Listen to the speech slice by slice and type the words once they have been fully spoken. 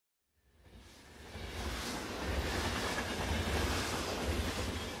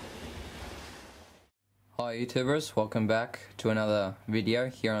Hi YouTubers, welcome back to another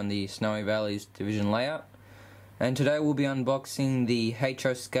video here on the Snowy Valleys division layout, and today we'll be unboxing the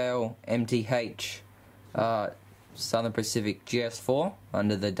HO scale MTH Southern Pacific GS4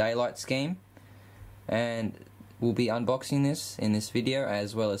 under the Daylight scheme, and we'll be unboxing this in this video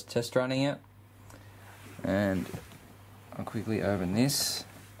as well as test running it. And I'll quickly open this.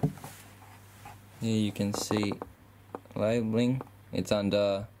 Here you can see labeling. It's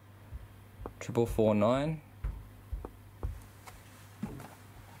under 4449,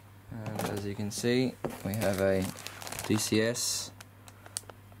 and as you can see we have a DCS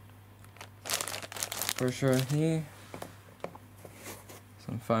brochure here,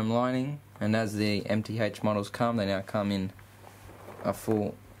 some foam lining, and as the MTH models come, they now come in a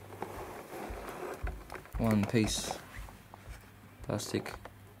full one piece plastic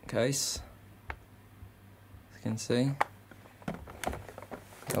case, as you can see.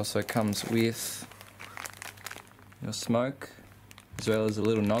 It also comes with your smoke as well as a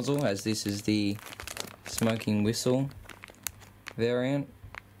little nozzle, as this is the smoking whistle variant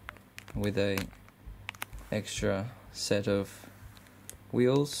with a extra set of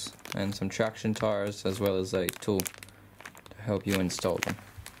wheels and some traction tires as well as a tool to help you install them.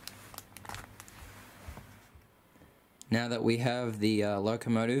 Now that we have the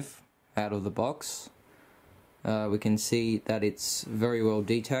locomotive out of the box, we can see that it's very well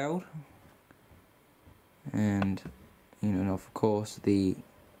detailed, and of course the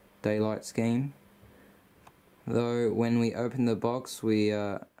Daylight scheme. Though when we opened the box, we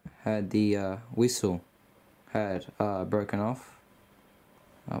had the whistle had broken off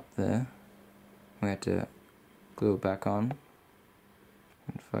up there. We had to glue it back on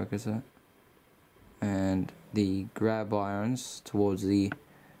and focus it, and the grab irons towards the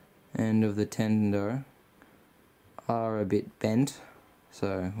end of the tender are a bit bent,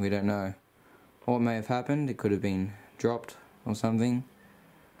 so we don't know what may have happened. It could have been dropped or something,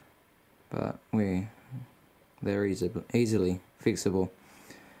 but they're easily fixable.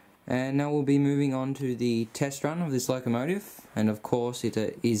 And now we'll be moving on to the test run of this locomotive, and of course it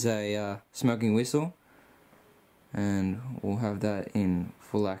is a smoking whistle, and we'll have that in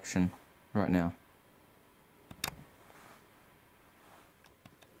full action right now.